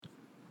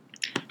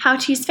how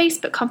to use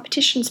Facebook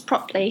competitions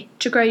properly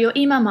to grow your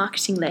email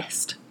marketing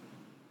list.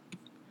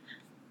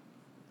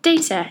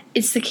 Data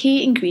is the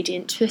key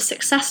ingredient to a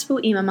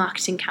successful email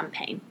marketing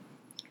campaign.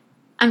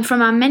 And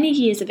from our many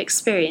years of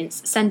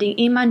experience sending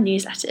email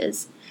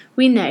newsletters,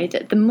 we know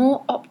that the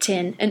more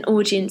opt-in an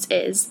audience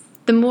is,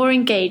 the more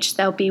engaged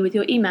they'll be with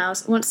your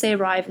emails once they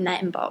arrive in their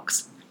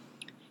inbox.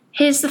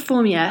 Here's the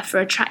formula for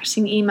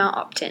attracting email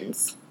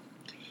opt-ins.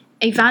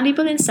 A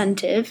valuable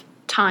incentive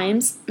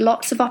times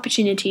lots of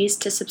opportunities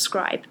to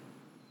subscribe.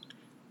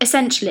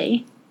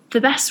 Essentially, the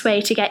best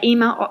way to get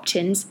email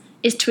opt-ins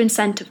is to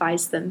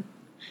incentivize them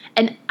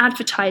and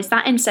advertise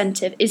that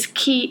incentive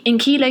in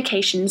key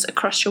locations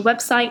across your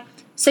website,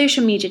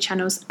 social media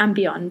channels, and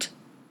beyond.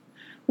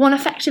 One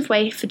effective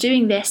way for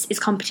doing this is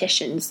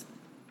competitions.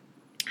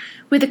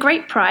 With a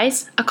great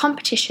prize, a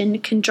competition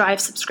can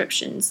drive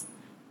subscriptions.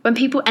 When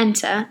people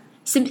enter,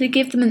 simply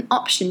give them an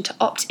option to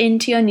opt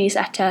into your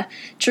newsletter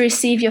to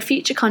receive your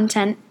future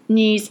content,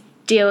 news,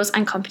 deals,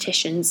 and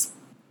competitions.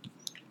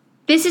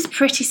 This is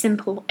pretty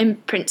simple in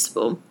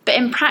principle, but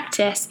in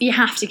practice, you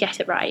have to get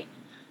it right.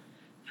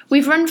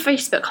 We've run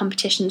Facebook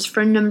competitions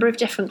for a number of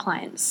different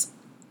clients.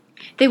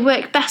 They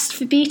work best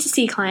for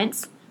B2C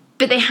clients,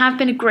 but they have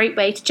been a great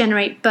way to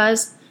generate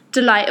buzz,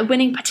 delight a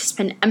winning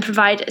participant, and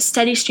provide a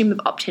steady stream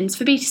of opt-ins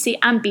for B2C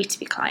and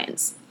B2B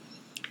clients.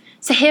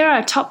 So here are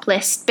a top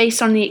list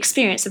based on the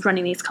experience of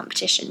running these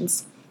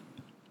competitions.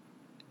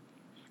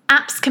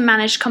 Apps can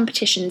manage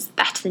competitions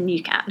better than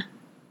you can.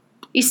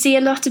 You see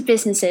a lot of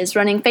businesses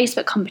running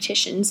Facebook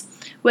competitions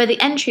where the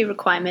entry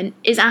requirement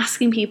is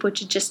asking people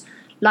to just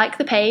like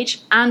the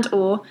page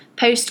and/or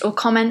post or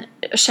comment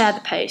or share the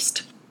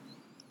post.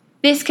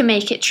 This can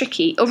make it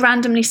tricky or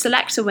randomly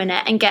select a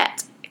winner and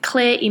get a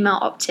clear email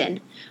opt-in,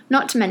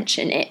 not to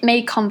mention it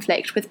may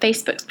conflict with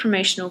Facebook's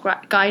promotional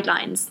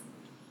guidelines.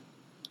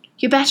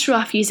 You're better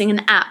off using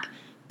an app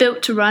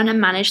built to run and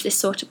manage this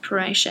sort of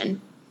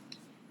promotion.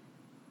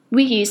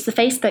 We use the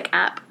Facebook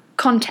app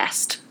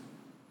Contest.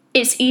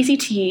 It's easy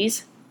to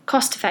use,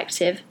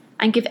 cost-effective,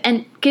 and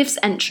gives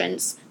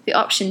entrants the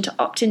option to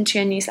opt into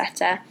your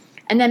newsletter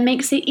and then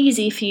makes it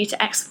easy for you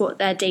to export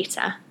their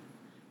data.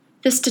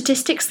 The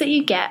statistics that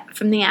you get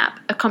from the app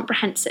are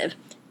comprehensive,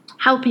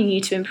 helping you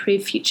to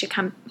improve future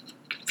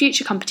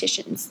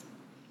competitions.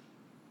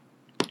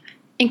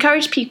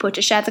 Encourage people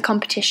to share the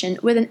competition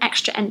with an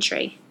extra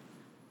entry.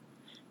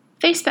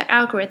 Facebook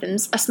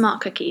algorithms are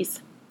smart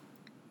cookies.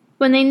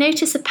 When they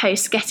notice a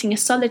post getting a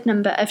solid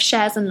number of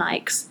shares and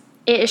likes,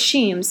 it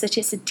assumes that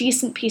it's a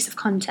decent piece of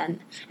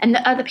content and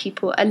that other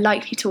people are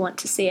likely to want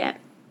to see it.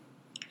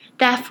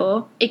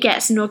 Therefore, it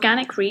gets an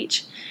organic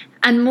reach,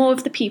 and more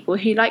of the people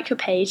who like your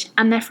page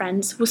and their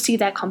friends will see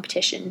their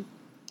competition.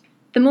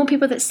 The more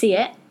people that see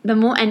it, the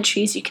more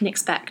entries you can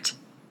expect.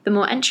 The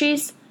more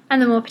entries,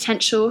 and the more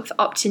potential for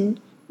opt-in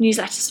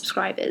newsletter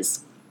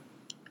subscribers.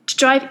 To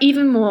drive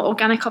even more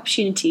organic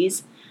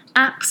opportunities,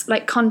 apps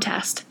like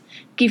Contest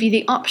give you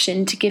the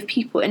option to give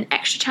people an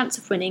extra chance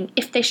of winning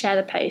if they share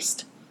the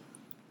post.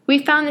 We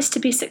found this to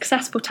be a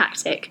successful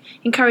tactic,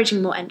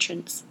 encouraging more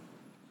entrants.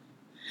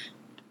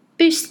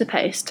 Boost the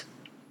post.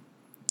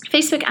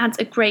 Facebook ads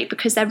are great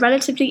because they're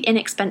relatively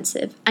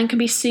inexpensive and can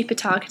be super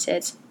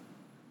targeted.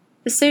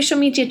 The social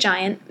media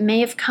giant may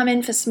have come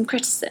in for some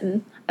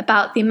criticism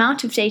about the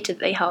amount of data that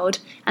they hold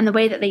and the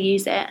way that they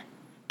use it,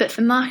 but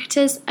for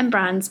marketers and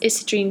brands,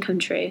 it's a dream come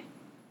true.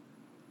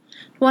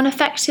 One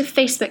effective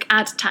Facebook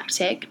ad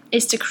tactic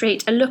is to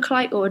create a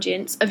lookalike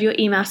audience of your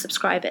email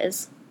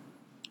subscribers.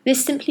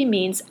 This simply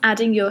means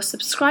adding your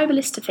subscriber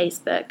list to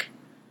Facebook.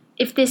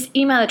 If this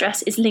email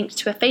address is linked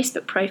to a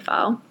Facebook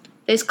profile,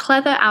 those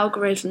clever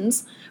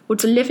algorithms will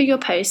deliver your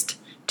post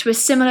to a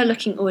similar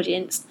looking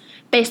audience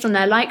based on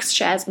their likes,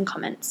 shares, and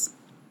comments.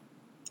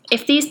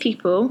 If these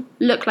people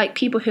look like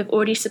people who have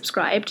already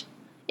subscribed,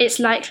 it's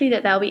likely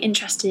that they'll be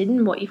interested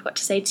in what you've got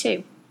to say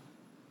too.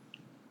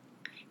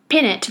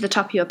 Pin it to the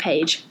top of your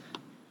page.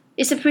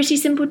 It's a pretty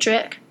simple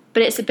trick,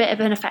 but it's a bit of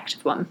an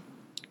effective one.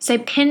 So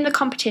pin the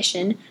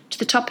competition to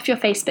the top of your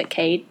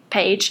Facebook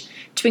page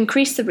to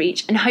increase the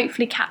reach and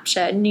hopefully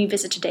capture new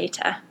visitor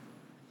data.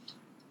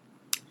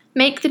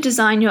 Make the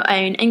design your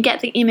own and get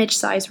the image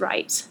size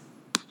right.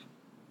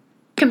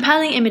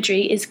 Compelling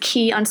imagery is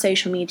key on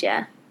social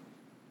media.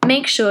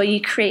 Make sure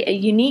you create a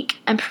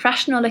unique and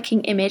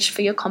professional-looking image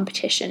for your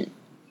competition.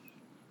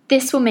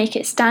 This will make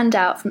it stand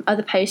out from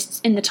other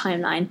posts in the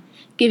timeline,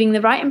 giving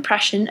the right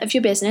impression of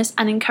your business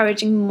and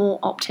encouraging more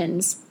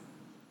opt-ins.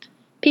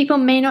 People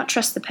may not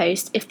trust the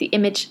post if the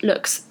image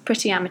looks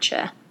pretty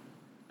amateur.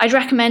 I'd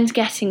recommend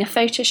getting a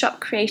Photoshop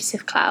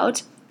Creative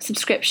Cloud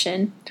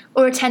subscription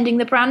or attending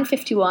the Brand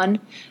 51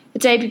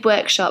 Adobe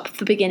workshop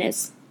for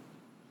beginners.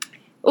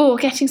 Or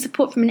getting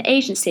support from an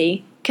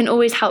agency can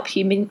always help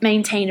you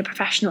maintain a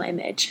professional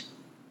image.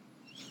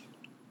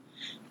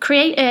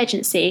 Create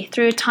urgency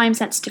through a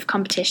time-sensitive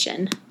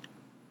competition.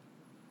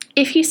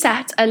 If you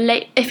set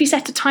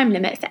a time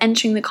limit for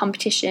entering the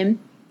competition,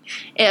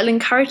 it'll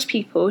encourage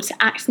people to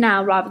act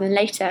now rather than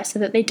later so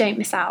that they don't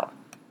miss out.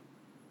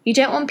 You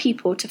don't want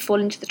people to fall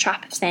into the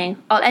trap of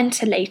saying, I'll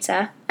enter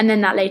later, and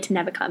then that later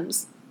never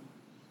comes.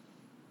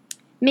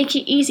 Make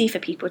it easy for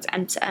people to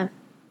enter.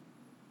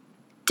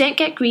 Don't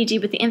get greedy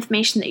with the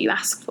information that you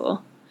ask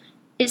for.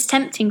 It's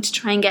tempting to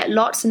try and get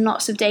lots and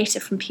lots of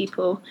data from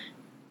people,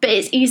 but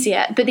the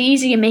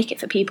easier you make it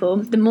for people,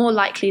 the more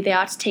likely they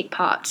are to take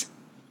part.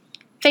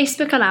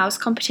 Facebook allows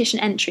competition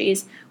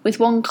entries with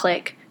one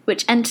click,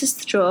 which enters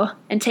the draw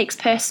and takes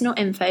personal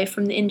info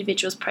from the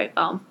individual's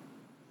profile.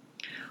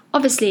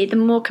 Obviously, the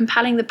more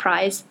compelling the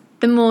prize,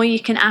 the more you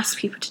can ask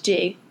people to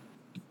do.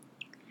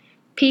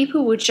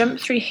 People will jump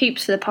through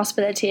hoops for the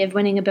possibility of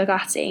winning a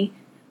Bugatti,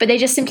 but they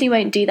just simply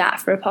won't do that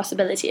for a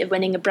possibility of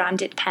winning a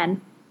branded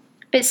pen.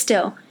 But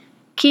still,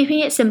 keeping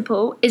it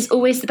simple is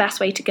always the best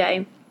way to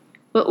go.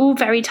 We're all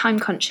very time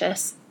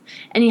conscious,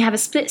 and you have a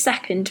split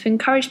second to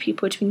encourage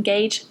people to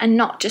engage and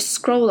not just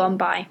scroll on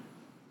by.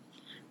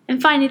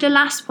 And finally, the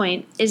last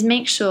point is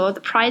make sure the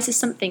prize is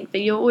something that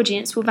your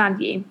audience will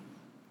value.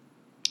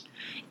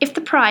 If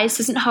the prize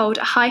doesn't hold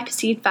a high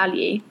perceived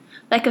value,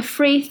 like a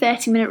free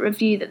 30-minute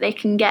review that they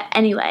can get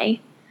anyway,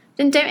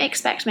 then don't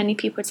expect many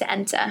people to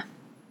enter.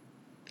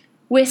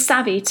 We're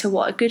savvy to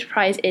what a good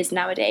prize is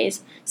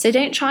nowadays, so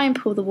don't try and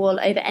pull the wool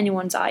over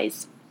anyone's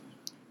eyes.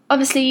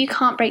 Obviously, you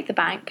can't break the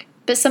bank,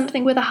 but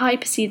something with a high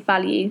perceived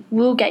value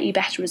will get you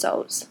better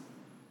results.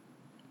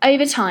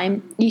 Over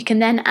time, you can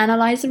then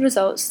analyse the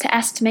results to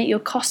estimate your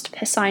cost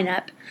per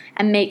sign-up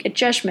and make a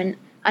judgment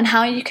on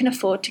how you can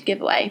afford to give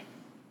away.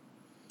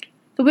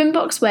 The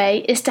Winbox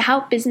way is to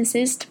help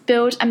businesses to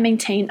build and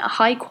maintain a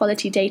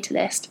high-quality data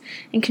list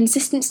and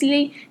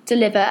consistently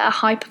deliver a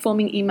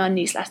high-performing email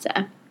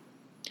newsletter.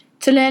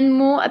 To learn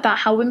more about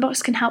how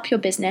Winbox can help your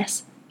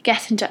business,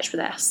 get in touch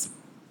with us.